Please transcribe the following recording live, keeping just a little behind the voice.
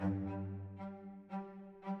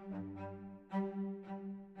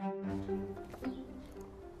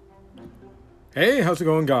Hey, how's it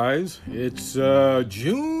going, guys? It's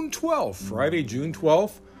June 12th, Friday, June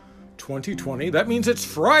 12th, 2020. That means it's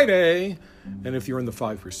Friday. And if you're in the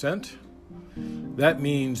 5%, that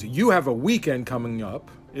means you have a weekend coming up.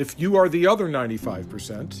 If you are the other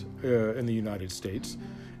 95% in the United States,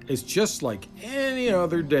 it's just like any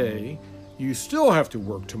other day. You still have to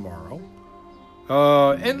work tomorrow.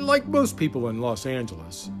 And like most people in Los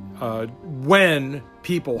Angeles, when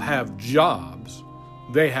people have jobs,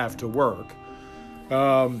 they have to work.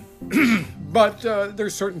 But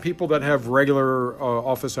there's certain people that have regular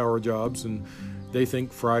office hour jobs and they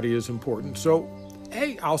think Friday is important. So,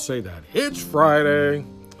 hey, I'll say that. It's Friday.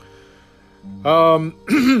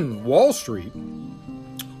 Wall Street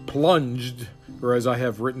plunged, or as I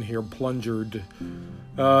have written here, plungered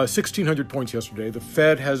 1,600 points yesterday. The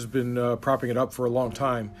Fed has been propping it up for a long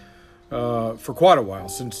time. For quite a while,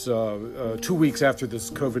 since 2 weeks after this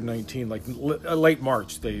COVID-19, like late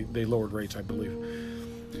March, they lowered rates, I believe.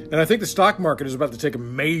 And I think the stock market is about to take a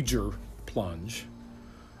major plunge.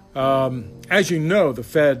 As you know, the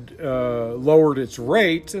Fed lowered its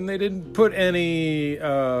rates, and they didn't put any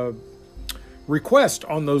request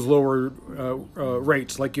on those lower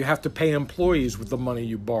rates, like you have to pay employees with the money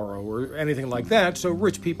you borrow or anything like that. So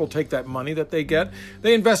rich people take that money that they get,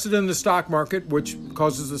 they invest it in the stock market, which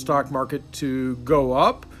causes the stock market to go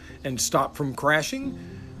up and stop from crashing.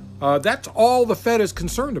 That's all the Fed is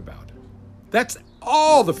concerned about. That's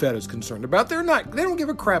all the Fed is concerned about. They don't give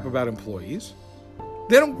a crap about employees.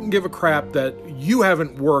 They don't give a crap that you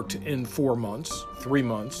haven't worked in 4 months, 3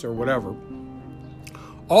 months, or whatever.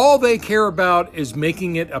 All they care about is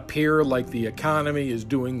making it appear like the economy is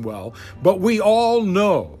doing well. But we all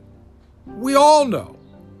know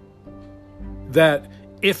that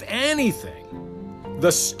if anything,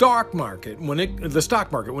 the stock market, when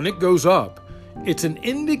it goes up, it's an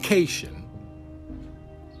indication,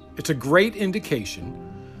 it's a great indication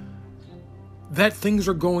that things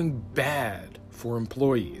are going bad for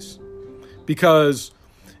employees. Because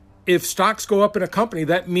if stocks go up in a company,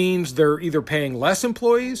 that means they're either paying less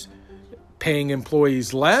employees, paying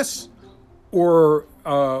employees less, or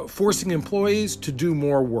forcing employees to do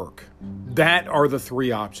more work. That are the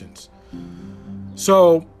three options.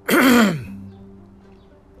 So,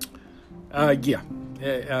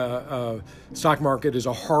 stock market is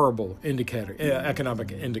a horrible indicator,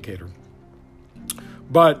 economic indicator.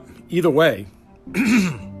 But either way,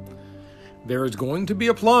 there is going to be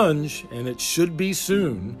a plunge, and it should be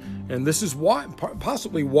soon. And this is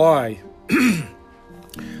possibly why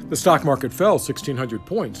the stock market fell 1,600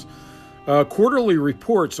 points. Quarterly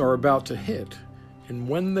reports are about to hit, and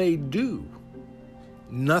when they do,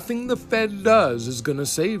 nothing the Fed does is going to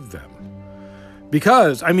save them.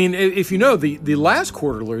 Because, I mean, if you know, the last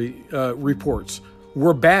quarterly reports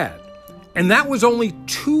were bad, and that was only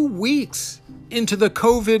 2 weeks into the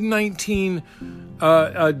COVID-19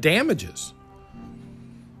 damages.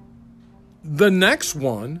 The next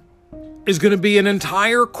one is going to be an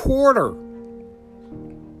entire quarter.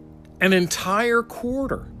 An entire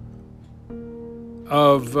quarter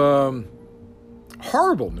of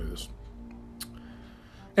horrible news.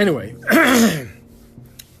 Anyway,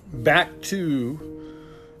 back to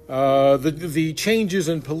the changes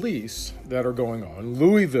in police that are going on.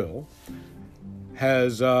 Louisville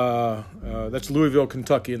has that's Louisville,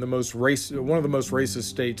 Kentucky, and one of the most racist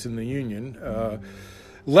states in the union,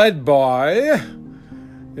 led by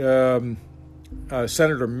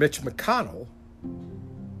Senator Mitch McConnell,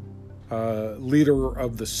 leader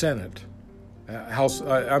of the Senate,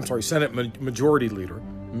 Senate Majority Leader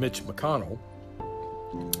Mitch McConnell.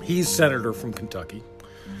 He's senator from Kentucky.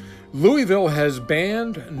 Louisville has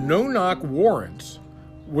banned no-knock warrants,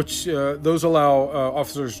 which those allow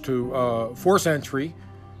officers to force entry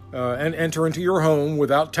and enter into your home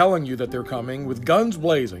without telling you that they're coming, with guns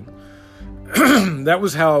blazing. That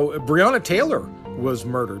was how Breonna Taylor was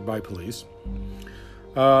murdered by police.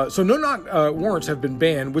 So no-knock warrants have been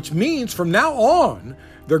banned, which means from now on,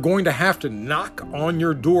 they're going to have to knock on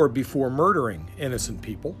your door before murdering innocent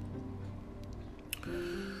people.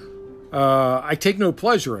 I take no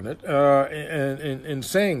pleasure in it, in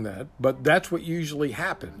saying that, but that's what usually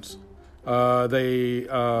happens.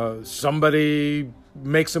 Somebody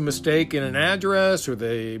makes a mistake in an address, or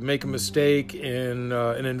they make a mistake in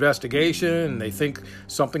an investigation, and they think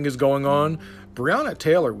something is going on. Breonna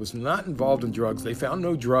Taylor was not involved in drugs. They found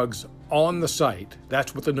no drugs on the site.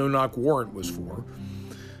 That's what the no-knock warrant was for.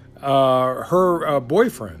 Her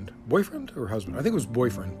boyfriend or husband? I think it was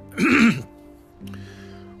boyfriend.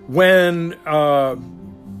 When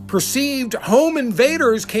perceived home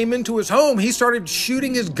invaders came into his home, he started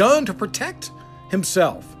shooting his gun to protect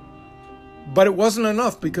himself. But it wasn't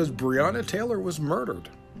enough because Breonna Taylor was murdered.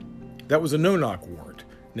 That was a no-knock warrant.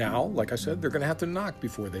 Now, like I said, they're going to have to knock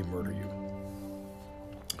before they murder you.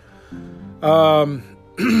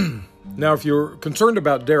 Now, if you're concerned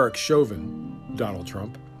about Derek Chauvin, Donald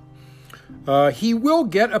Trump, he will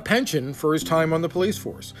get a pension for his time on the police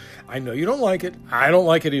force. I know you don't like it. I don't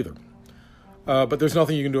like it either. But there's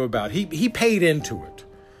nothing you can do about it. He paid into it.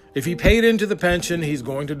 If he paid into the pension, he's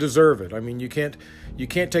going to deserve it. I mean, you can't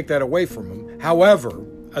take that away from him. However,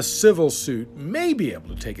 a civil suit may be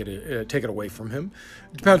able to take it away from him.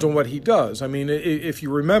 It depends on what he does. I mean, if you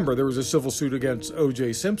remember, there was a civil suit against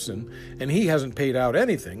O.J. Simpson, and he hasn't paid out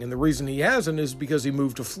anything. And the reason he hasn't is because he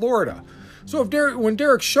moved to Florida. So when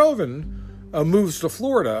Derek Chauvin moves to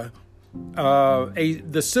Florida,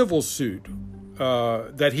 the civil suit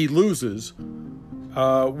that he loses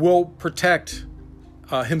will protect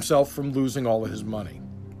himself from losing all of his money.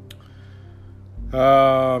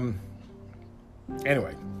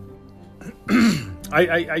 Anyway,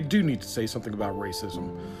 I do need to say something about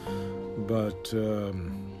racism, but I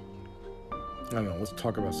don't know. Let's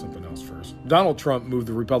talk about something else first. Donald Trump moved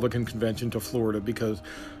the Republican convention to Florida because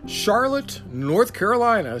Charlotte, North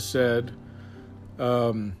Carolina, said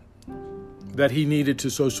that he needed to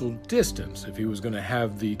social distance if he was going to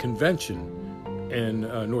have the convention in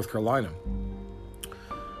North Carolina.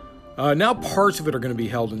 Now parts of it are going to be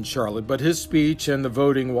held in Charlotte, but his speech and the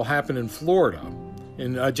voting will happen in Florida,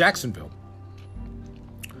 in Jacksonville.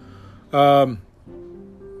 North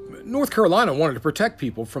Carolina wanted to protect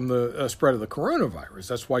people from the spread of the coronavirus.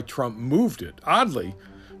 That's why Trump moved it, oddly,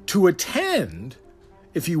 to attend.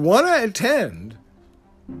 If you want to attend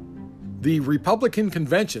the Republican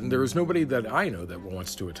convention, there is nobody that I know that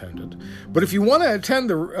wants to attend it. But if you want to attend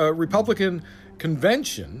the Republican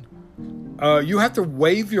convention, you have to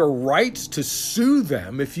waive your rights to sue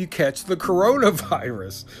them if you catch the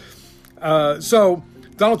coronavirus. So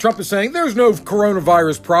Donald Trump is saying there's no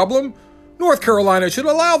coronavirus problem. North Carolina should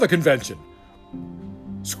allow the convention.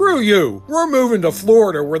 Screw you. We're moving to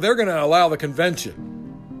Florida where they're going to allow the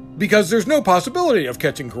convention because there's no possibility of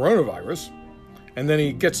catching coronavirus. And then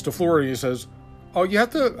he gets to Florida and he says, oh, you have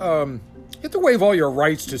to waive all your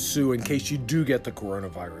rights to sue in case you do get the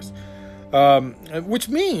coronavirus. Which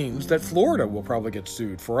means that Florida will probably get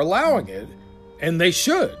sued for allowing it, and they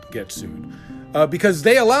should get sued because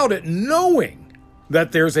they allowed it knowing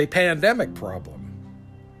that there's a pandemic problem.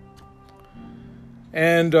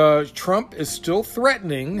 And Trump is still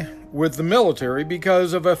threatening with the military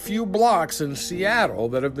because of a few blocks in Seattle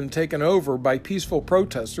that have been taken over by peaceful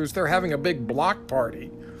protesters. They're having a big block party.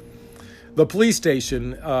 The police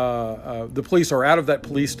station, the police are out of that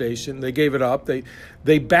police station. They gave it up.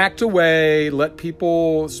 They backed away, let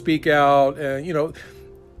people speak out.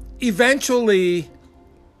 Eventually,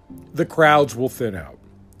 the crowds will thin out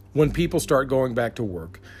when people start going back to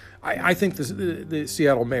work. I think the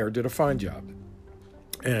Seattle mayor did a fine job,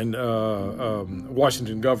 and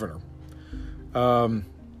Washington governor.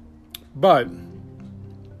 But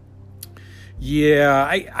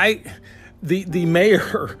yeah, the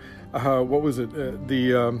mayor. What was it?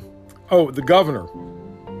 The governor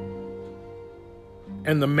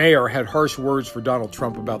and the mayor had harsh words for Donald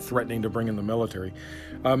Trump about threatening to bring in the military.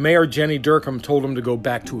 Mayor Jenny Durkham told him to go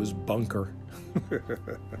back to his bunker.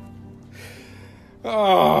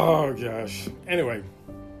 Oh, gosh. Anyway,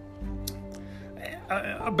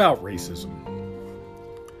 about racism.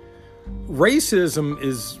 Racism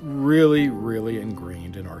is really, really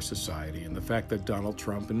ingrained in our society, and the fact that Donald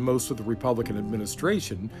Trump and most of the Republican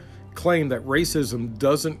administration claim that racism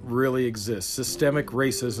doesn't really exist, systemic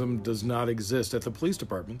racism does not exist at the police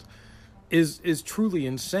department, is truly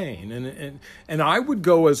insane. And I would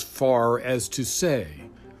go as far as to say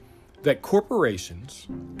that corporations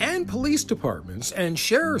and police departments and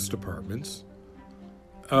sheriff's departments,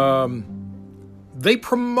 they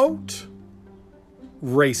promote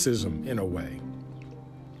racism in a way.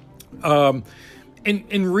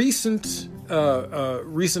 In recent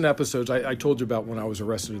episodes, I told you about when I was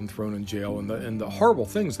arrested and thrown in jail and the horrible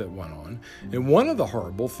things that went on. And one of the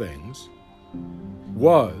horrible things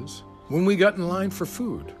was when we got in line for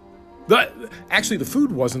food. Actually, the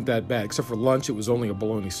food wasn't that bad, except for lunch. It was only a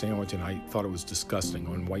bologna sandwich, and I thought it was disgusting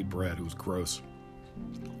on white bread. It was gross.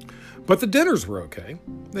 But the dinners were okay.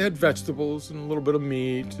 They had vegetables and a little bit of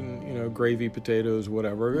meat and, gravy, potatoes,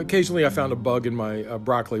 whatever. Occasionally I found a bug in my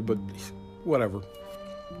broccoli, but whatever.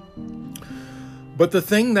 But the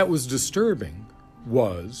thing that was disturbing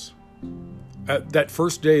was that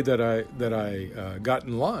first day that I got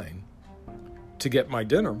in line to get my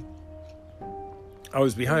dinner, I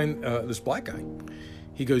was behind this black guy.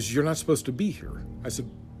 He goes, "You're not supposed to be here." I said,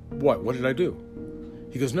 "What? What did I do?"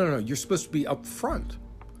 He goes, no, you're supposed to be up front.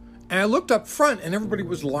 And I looked up front, and everybody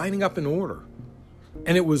was lining up in order.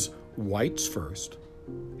 And it was whites first,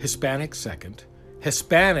 Hispanic second,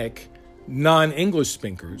 Hispanic non-English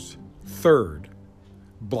speakers third,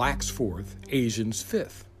 blacks fourth, Asians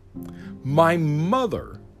fifth. My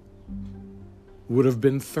mother would have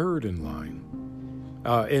been third in line,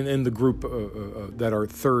 in the group that are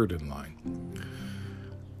third in line.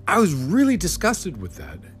 I was really disgusted with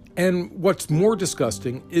that. And what's more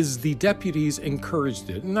disgusting is the deputies encouraged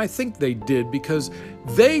it. And I think they did because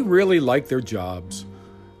they really like their jobs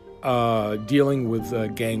dealing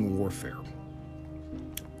with gang warfare.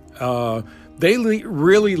 They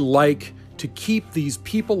really like to keep these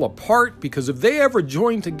people apart because if they ever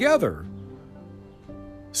join together,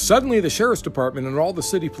 suddenly the sheriff's department and all the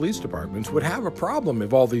city police departments would have a problem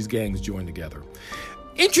if all these gangs joined together.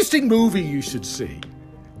 Interesting movie you should see.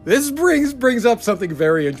 This brings up something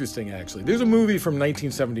very interesting, actually. There's a movie from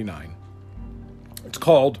 1979. It's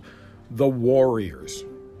called The Warriors.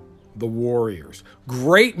 The Warriors.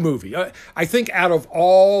 Great movie. I think out of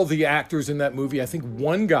all the actors in that movie, I think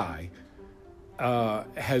one guy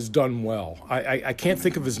has done well. I can't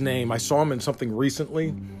think of his name. I saw him in something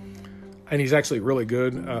recently, and he's actually really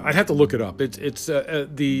good. I'd have to look it up. It's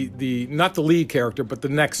the not the lead character, but the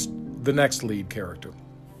next lead character.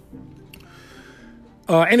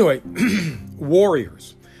 Anyway,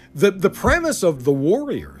 Warriors. The premise of The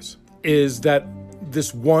Warriors is that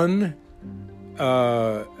this one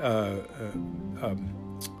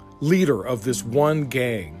leader of this one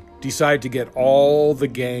gang decided to get all the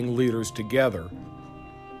gang leaders together.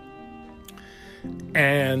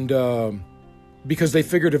 And because they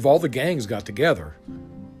figured if all the gangs got together,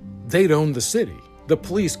 they'd own the city. The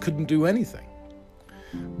police couldn't do anything.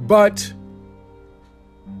 But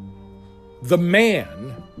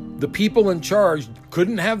the people in charge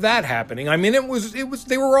couldn't have that happening. I mean, it was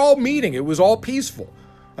they were all meeting. It was all peaceful.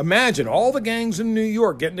 Imagine all the gangs in New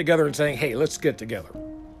York getting together and saying, hey, let's get together.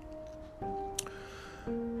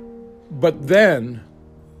 But then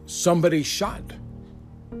somebody shot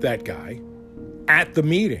that guy at the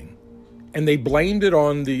meeting, and they blamed it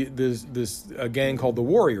on this gang called the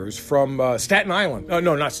Warriors from Staten Island. No,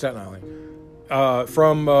 not Staten Island.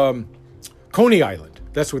 From Coney Island.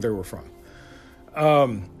 That's where they were from.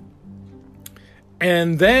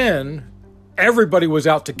 And then everybody was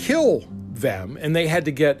out to kill them, and they had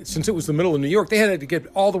to get, since it was the middle of New York, they had to get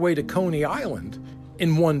all the way to Coney Island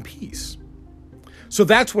in one piece. So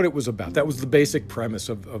that's what it was about. That was the basic premise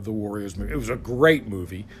of the Warriors movie. It was a great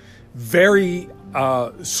movie. Very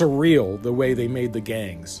surreal, the way they made the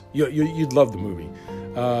gangs. You'd love the movie.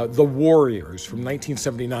 The Warriors from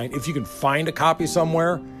 1979. If you can find a copy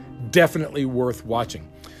somewhere, definitely worth watching.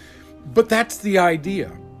 But that's the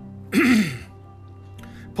idea.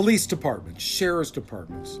 Police departments, sheriff's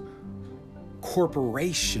departments,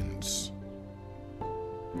 corporations,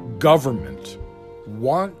 government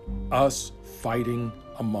want us fighting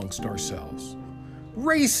amongst ourselves.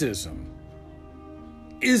 Racism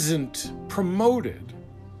isn't promoted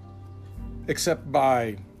except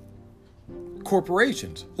by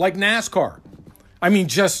corporations like NASCAR. I mean,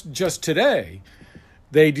 just today,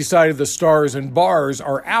 they decided the stars and bars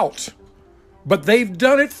are out. But they've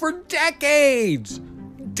done it for decades.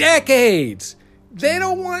 Decades. They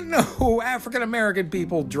don't want no African-American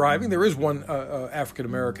people driving. There is one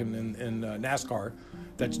African-American in NASCAR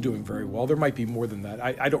that's doing very well. There might be more than that.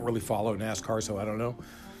 I don't really follow NASCAR, so I don't know.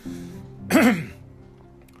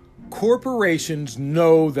 Corporations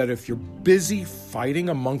know that if you're busy fighting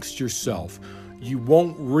amongst yourself, you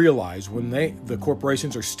won't realize when the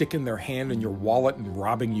corporations are sticking their hand in your wallet and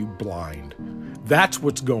robbing you blind. That's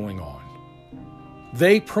what's going on.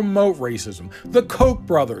 They promote racism. The Koch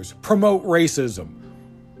brothers promote racism.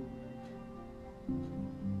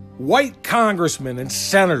 White congressmen and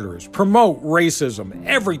senators promote racism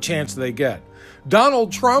every chance they get.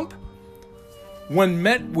 Donald Trump, when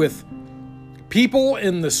met with people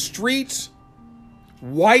in the streets,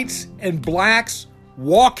 whites and blacks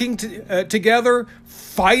walking together,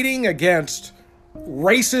 fighting against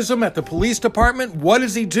racism at the police department, what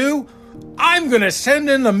does he do? I'm going to send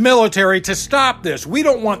in the military to stop this. We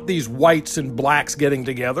don't want these whites and blacks getting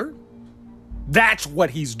together. That's what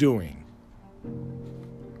he's doing.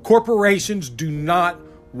 Corporations do not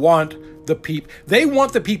want the people. They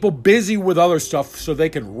want the people busy with other stuff so they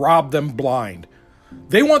can rob them blind.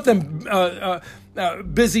 They want them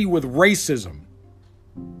busy with racism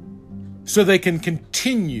so they can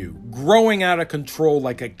continue growing out of control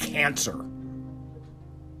like a cancer.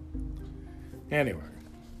 Anyway.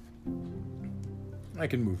 I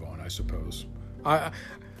can move on, I suppose. I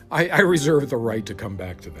reserve the right to come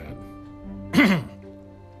back to that.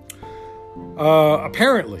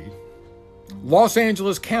 Apparently, Los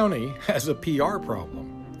Angeles County has a PR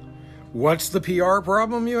problem. What's the PR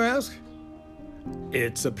problem, you ask?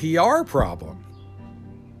 It's a PR problem.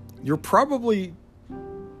 You're probably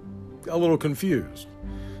a little confused.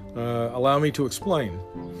 Allow me to explain.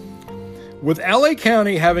 With LA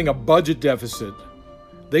County having a budget deficit,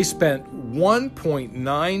 they spent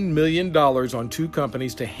 $1.9 million on two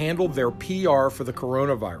companies to handle their PR for the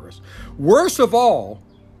coronavirus. Worst of all,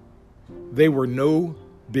 they were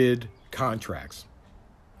no-bid contracts.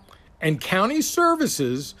 And county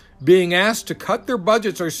services being asked to cut their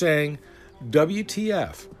budgets are saying,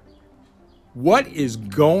 WTF? What is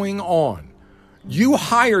going on? You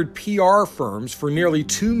hired PR firms for nearly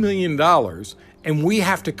 $2 million, and we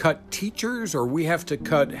have to cut teachers, or we have to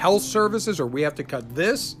cut health services, or we have to cut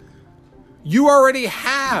this? You already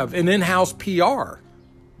have an in-house PR.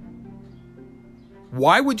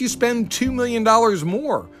 Why would you spend $2 million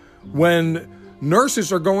more when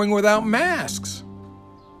nurses are going without masks?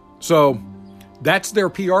 So that's their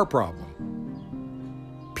PR problem.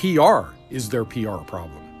 PR is their PR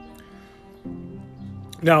problem.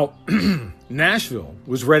 Now, Nashville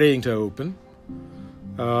was ready to open,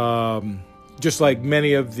 just like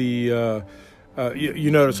many of the,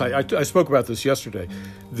 you notice, I spoke about this yesterday,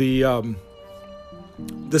 the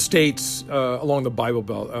states along the Bible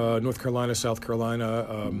Belt, North Carolina, South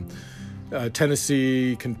Carolina,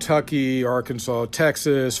 Tennessee, Kentucky, Arkansas,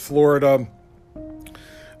 Texas, Florida,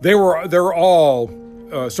 they're all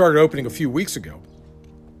started opening a few weeks ago.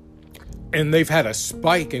 And they've had a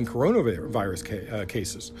spike in coronavirus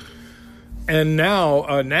cases. And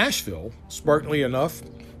now Nashville, smartly enough,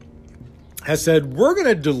 has said, we're going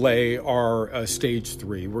to delay our stage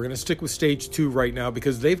 3. We're going to stick with stage 2 right now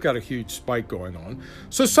because they've got a huge spike going on.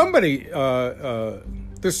 So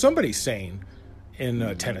there's somebody sane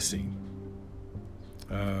in Tennessee.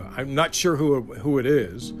 I'm not sure who it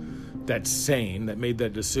is that's sane, that made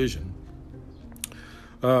that decision.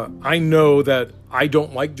 I know that I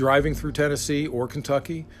don't like driving through Tennessee or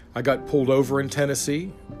Kentucky. I got pulled over in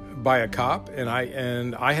Tennessee by a cop, and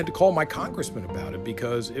I had to call my congressman about it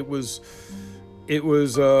because it was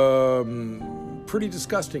pretty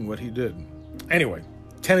disgusting what he did. Anyway,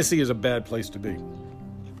 Tennessee is a bad place to be.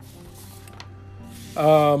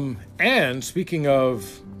 And speaking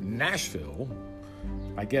of Nashville,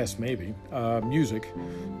 I guess maybe music,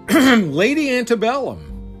 Lady Antebellum.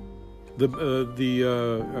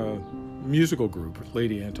 The musical group,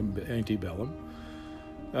 Lady Antebellum.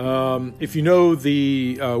 If you know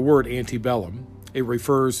the word antebellum, it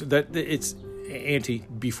refers that it's ante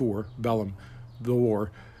before bellum, the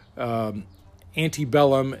war.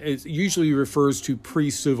 Antebellum usually refers to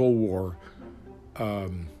pre-Civil War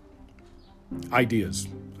ideas,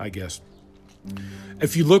 I guess.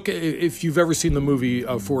 If you've ever seen the movie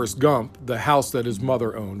Forrest Gump, the house that his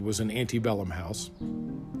mother owned was an antebellum house.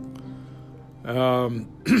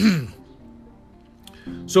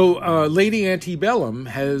 So Lady Antebellum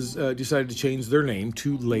has decided to change their name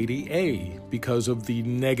to Lady A because of the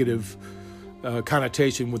negative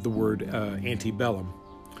connotation with the word antebellum.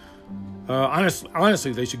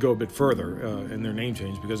 Honestly, they should go a bit further in their name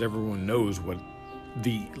change because everyone knows what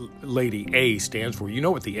the Lady A stands for. You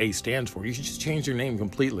know what the A stands for. You should just change your name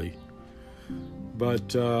completely.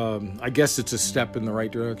 But I guess it's a step in the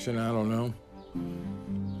right direction. I don't know.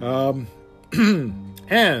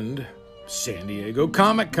 And San Diego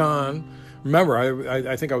Comic-Con. Remember,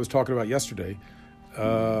 I think I was talking about yesterday.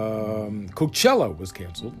 Coachella was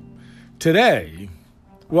canceled. Today,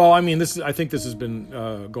 well, I mean, I think this has been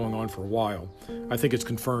going on for a while. I think it's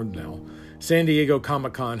confirmed now. San Diego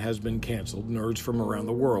Comic-Con has been canceled. Nerds from around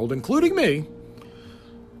the world, including me,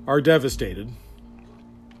 are devastated.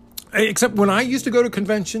 Except when I used to go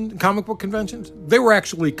to comic book conventions, they were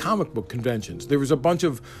actually comic book conventions. There was a bunch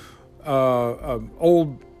of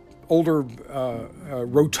older,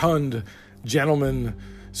 rotund gentlemen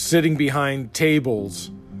sitting behind tables,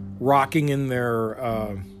 rocking in their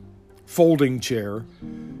folding chair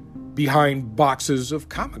behind boxes of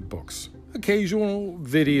comic books. Occasional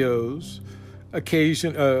videos,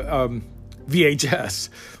 VHS.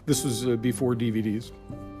 This was before DVDs.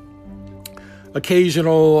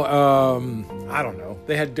 Occasional, I don't know.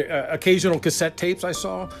 They had occasional cassette tapes I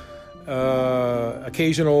saw.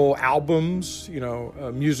 Occasional albums,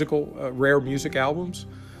 musical, rare music albums,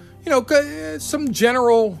 some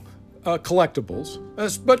general collectibles,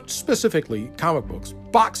 but specifically comic books,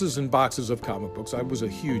 boxes and boxes of comic books. I was a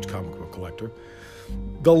huge comic book collector.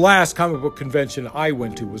 The last comic book convention I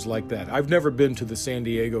went to was like that. I've never been to the San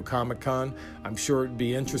Diego Comic-Con. I'm sure it'd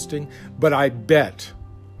be interesting, but I bet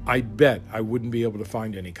I wouldn't be able to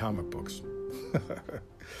find any comic books.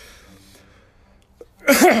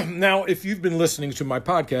 Now, if you've been listening to my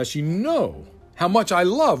podcast, you know how much I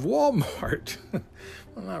love Walmart.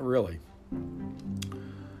 Well, not really.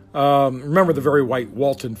 Remember the very white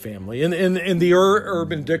Walton family. In the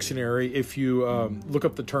Urban Dictionary, if you look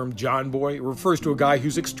up the term John Boy, it refers to a guy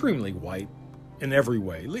who's extremely white in every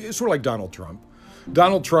way. It's sort of like Donald Trump.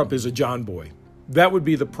 Donald Trump is a John Boy. That would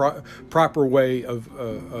be the proper way of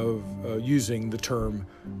using the term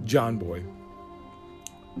John Boy.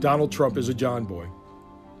 Donald Trump is a John Boy.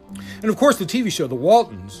 And of course, the TV show The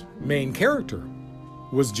Waltons' main character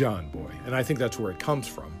was John Boy, and I think that's where it comes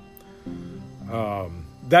from.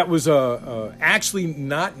 That was actually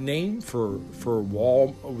not named for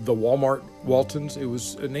the Walmart Waltons. It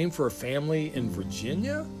was a name for a family in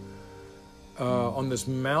Virginia on this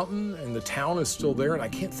mountain, and the town is still there, and I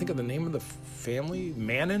can't think of the name of the family,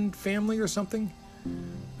 Mannon family or something.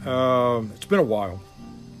 It's been a while.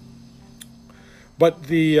 But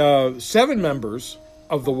the 7 members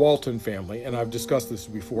of the Walton family, and I've discussed this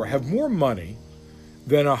before, have more money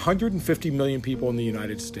than 150 million people in the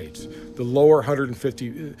United States. The lower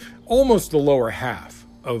 150, almost the lower half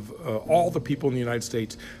of all the people in the United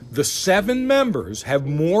States. The 7 members have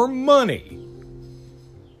more money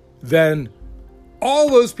than all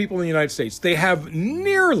those people in the United States. They have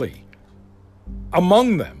nearly,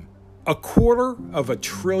 among them,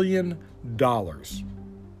 $250 billion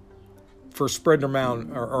for spreading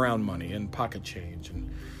around money and pocket change and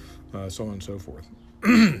so on and so forth.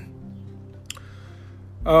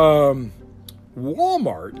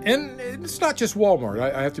 Walmart, and it's not just Walmart.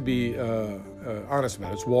 I have to be honest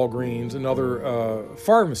about it. It's Walgreens and other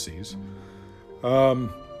pharmacies.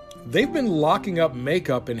 They've been locking up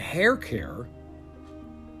makeup and hair care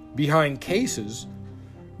behind cases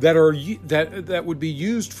that would be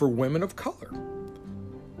used for women of color.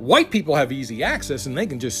 White people have easy access and they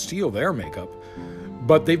can just steal their makeup,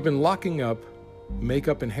 but they've been locking up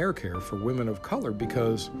makeup and hair care for women of color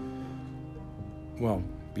because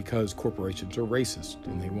corporations are racist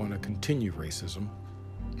and they want to continue racism.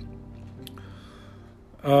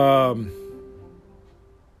 Now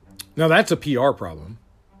that's a PR problem.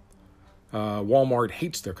 Walmart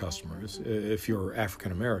hates their customers if you're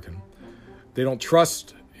African American. They don't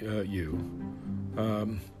trust you.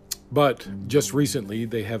 But just recently,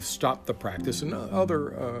 they have stopped the practice, and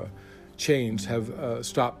other chains have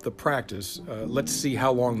stopped the practice. Let's see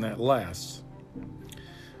how long that lasts.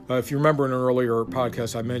 If you remember in an earlier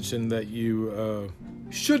podcast, I mentioned that you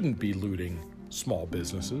shouldn't be looting small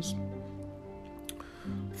businesses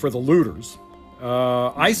for the looters.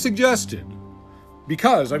 I suggested,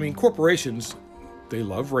 because, corporations, they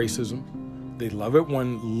love racism. They love it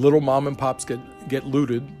when little mom and pops get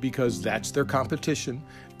looted because that's their competition.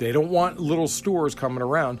 They don't want little stores coming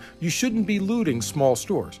around. You shouldn't be looting small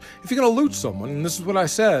stores. If you're going to loot someone, and this is what I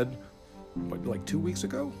said, like 2 weeks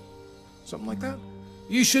ago? Something like that?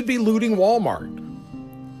 You should be looting Walmart.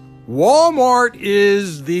 Walmart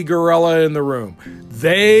is the gorilla in the room.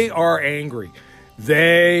 They are angry.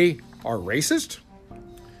 They are racist.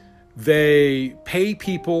 They pay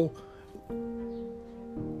people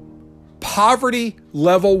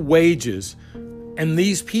poverty-level wages, and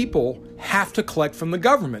these people have to collect from the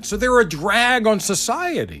government. So they're a drag on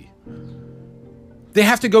society. They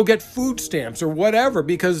have to go get food stamps or whatever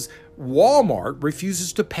because Walmart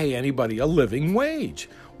refuses to pay anybody a living wage,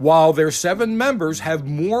 while their 7 members have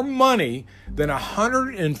more money than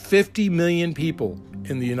 150 million people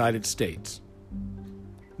in the United States.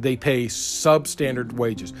 They pay substandard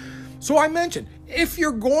wages. So I mentioned, if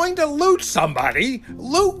you're going to loot somebody,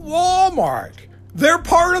 loot Walmart. They're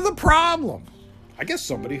part of the problem. I guess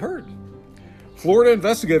somebody heard. Florida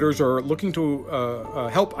investigators are looking to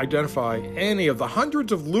help identify any of the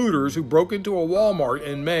hundreds of looters who broke into a Walmart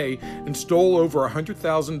in May and stole over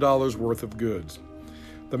 $100,000 worth of goods.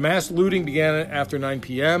 The mass looting began after 9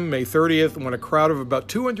 p.m., May 30th, when a crowd of about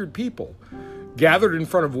 200 people gathered in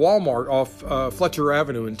front of Walmart off Fletcher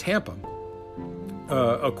Avenue in Tampa,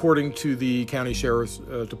 according to the county sheriff's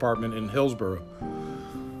department in Hillsborough.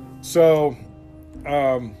 So,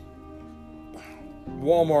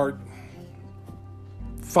 Walmart,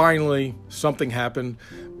 finally, something happened.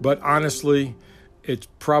 But honestly, it's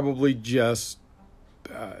probably just,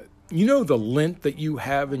 the lint that you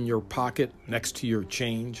have in your pocket next to your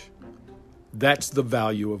change? That's the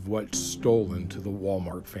value of what's stolen to the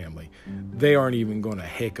Walmart family. They aren't even going to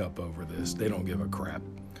hiccup over this. They don't give a crap.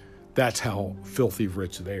 That's how filthy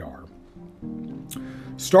rich they are.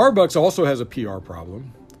 Starbucks also has a PR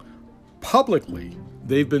problem. Publicly,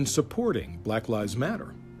 they've been supporting Black Lives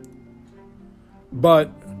Matter. But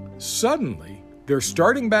suddenly, they're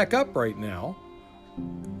starting back up right now.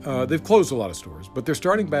 They've closed a lot of stores, but they're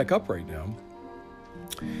starting back up right now.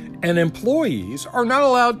 And employees are not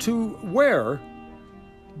allowed to wear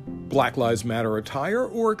Black Lives Matter attire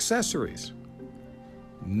or accessories.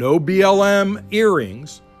 No BLM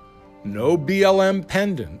earrings, no BLM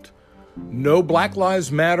pendant, no Black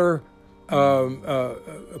Lives Matter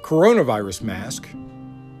coronavirus mask,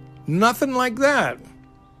 nothing like that.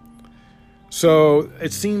 So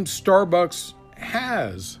it seems Starbucks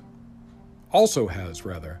also has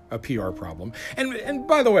a PR problem. And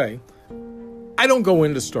by the way, I don't go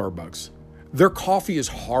into Starbucks. Their coffee is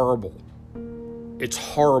horrible. It's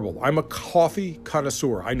horrible. I'm a coffee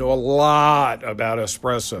connoisseur. I know a lot about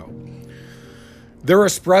espresso. Their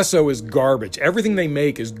espresso is garbage. Everything they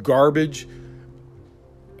make is garbage.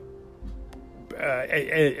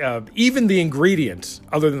 Even the ingredients,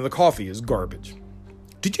 other than the coffee, is garbage.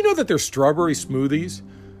 Did you know that their strawberry smoothies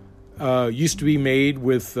used to be made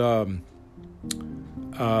with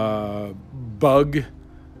bug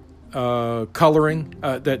coloring?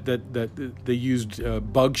 That they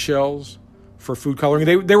used bug shells for food coloring.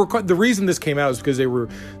 They were the reason this came out is because they were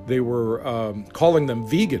calling them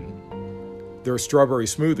vegan. Their strawberry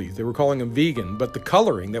smoothies. They were calling them vegan, but the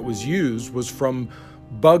coloring that was used was from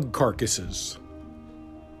bug carcasses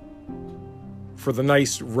for the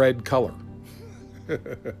nice red color.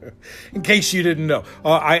 In case you didn't know.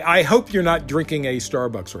 I hope you're not drinking a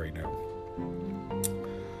Starbucks right now.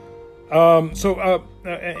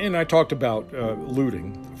 And I talked about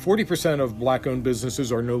looting. 40% of black-owned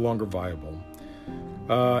businesses are no longer viable.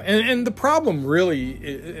 And the problem really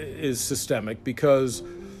is systemic because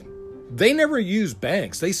they never use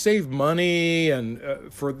banks. They save money and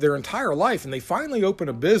for their entire life, and they finally open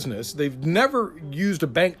a business. They've never used a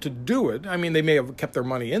bank to do it. I mean, they may have kept their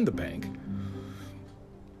money in the bank.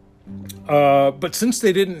 But since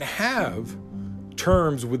they didn't have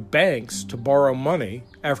terms with banks to borrow money,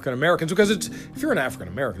 African Americans, because if you're an African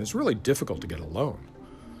American, it's really difficult to get a loan.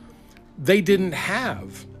 They didn't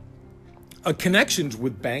have connections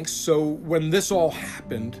with banks, so when this all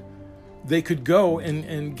happened, they could go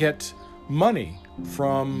and get money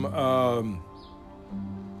from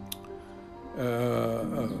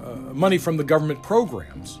the government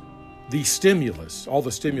programs. The stimulus, all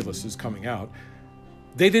the stimulus is coming out.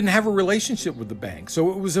 They didn't have a relationship with the bank,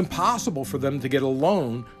 so it was impossible for them to get a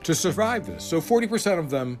loan to survive this. So 40% of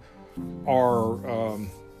them are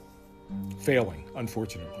failing,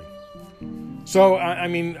 unfortunately. So I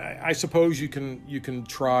mean, I suppose you can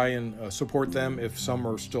try and support them if some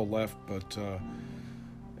are still left, but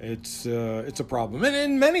it's a problem.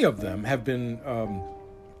 And many of them have been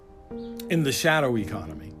in the shadow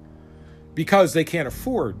economy because they can't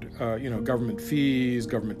afford government fees,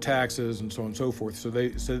 government taxes, and so on and so forth. So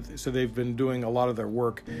they've been doing a lot of their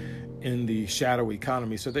work in the shadow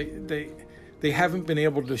economy. So they haven't been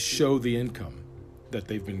able to show the income that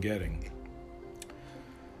they've been getting.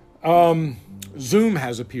 Zoom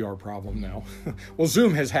has a PR problem now. Well,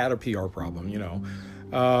 Zoom has had a PR problem,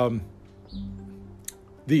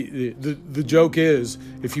 The joke is,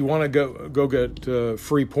 if you want to go get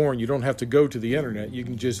free porn, you don't have to go to the internet. You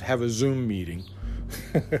can just have a Zoom meeting,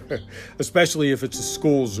 especially if it's a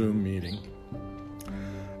school Zoom meeting.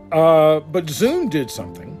 But Zoom did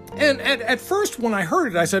something, and at first when I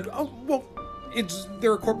heard it, I said, "Oh, well,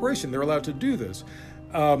 they're a corporation; they're allowed to do this."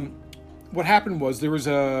 What happened was there was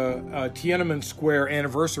a Tiananmen Square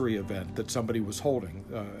anniversary event that somebody was holding.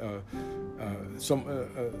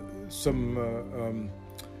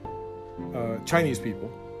 Chinese people,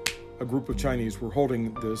 a group of Chinese, were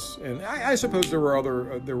holding this, and I suppose there were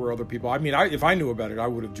other people. I mean, if I knew about it, I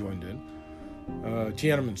would have joined in.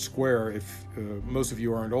 Tiananmen Square, if most of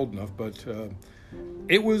you aren't old enough, but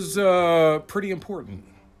it was pretty important.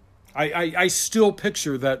 I still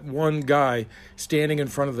picture that one guy standing in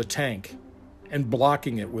front of the tank and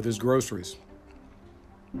blocking it with his groceries.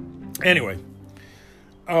 Anyway,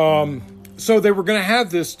 so they were going to have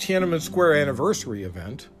this Tiananmen Square anniversary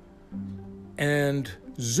event, and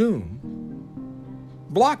Zoom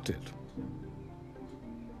blocked it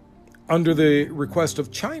under the request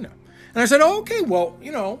of China. And I said, oh, okay, well,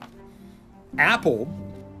 Apple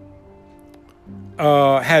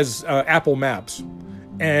has Apple Maps.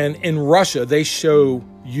 And in Russia, they show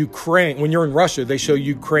Ukraine. When you're in Russia, they show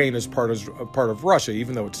Ukraine as part of Russia,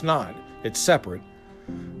 even though it's not. It's separate.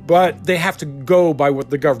 But they have to go by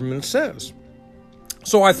what the government says.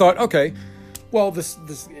 So I thought, okay, well, this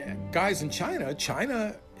guy's in China.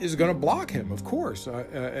 China is going to block him, of course.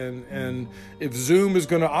 And if Zoom is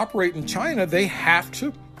going to operate in China, they have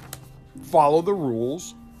to follow the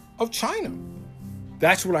rules of China.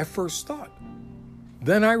 That's what I first thought.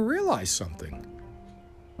 Then I realized something.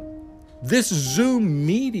 This Zoom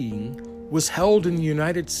meeting was held in the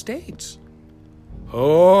United States.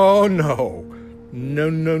 Oh, no. No,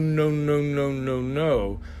 no, no, no, no, no,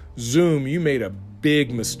 no. Zoom, you made a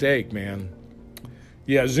big mistake, man.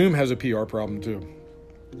 Yeah, Zoom has a PR problem, too.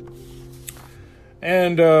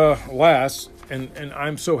 And last, and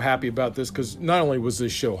I'm so happy about this because not only was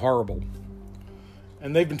this show horrible,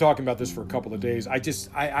 and they've been talking about this for a couple of days, I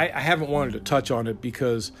haven't wanted to touch on it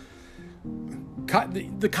because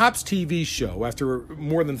the Cops TV show, after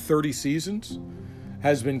more than 30 seasons,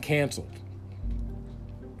 has been canceled.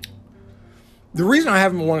 The reason I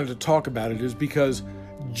haven't wanted to talk about it is because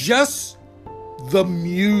just the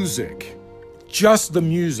music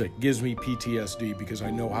gives me PTSD because I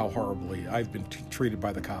know how horribly I've been treated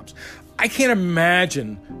by the cops. I can't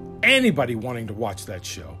imagine anybody wanting to watch that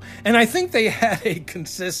show. And I think they had a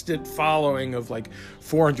consistent following of like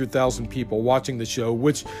 400,000 people watching the show,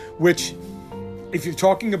 which if you're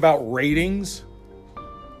talking about ratings,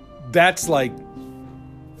 that's like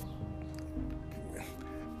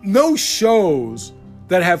no shows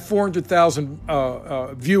that have 400,000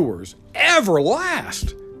 viewers ever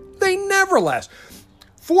last. They never last.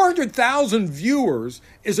 400,000 viewers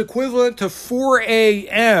is equivalent to 4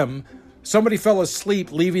 a.m. somebody fell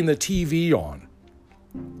asleep leaving the TV on.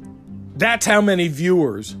 That's how many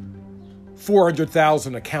viewers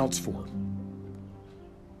 400,000 accounts for.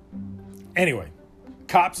 Anyway,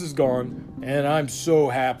 Cops is gone, and I'm so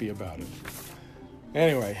happy about it.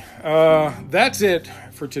 Anyway, that's it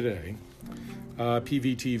for today.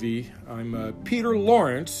 PVTV. I'm Peter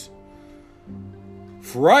Lawrence.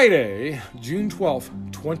 Friday, June 12th,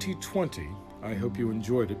 2020. I hope you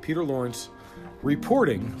enjoyed it. Peter Lawrence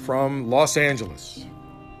reporting from Los Angeles.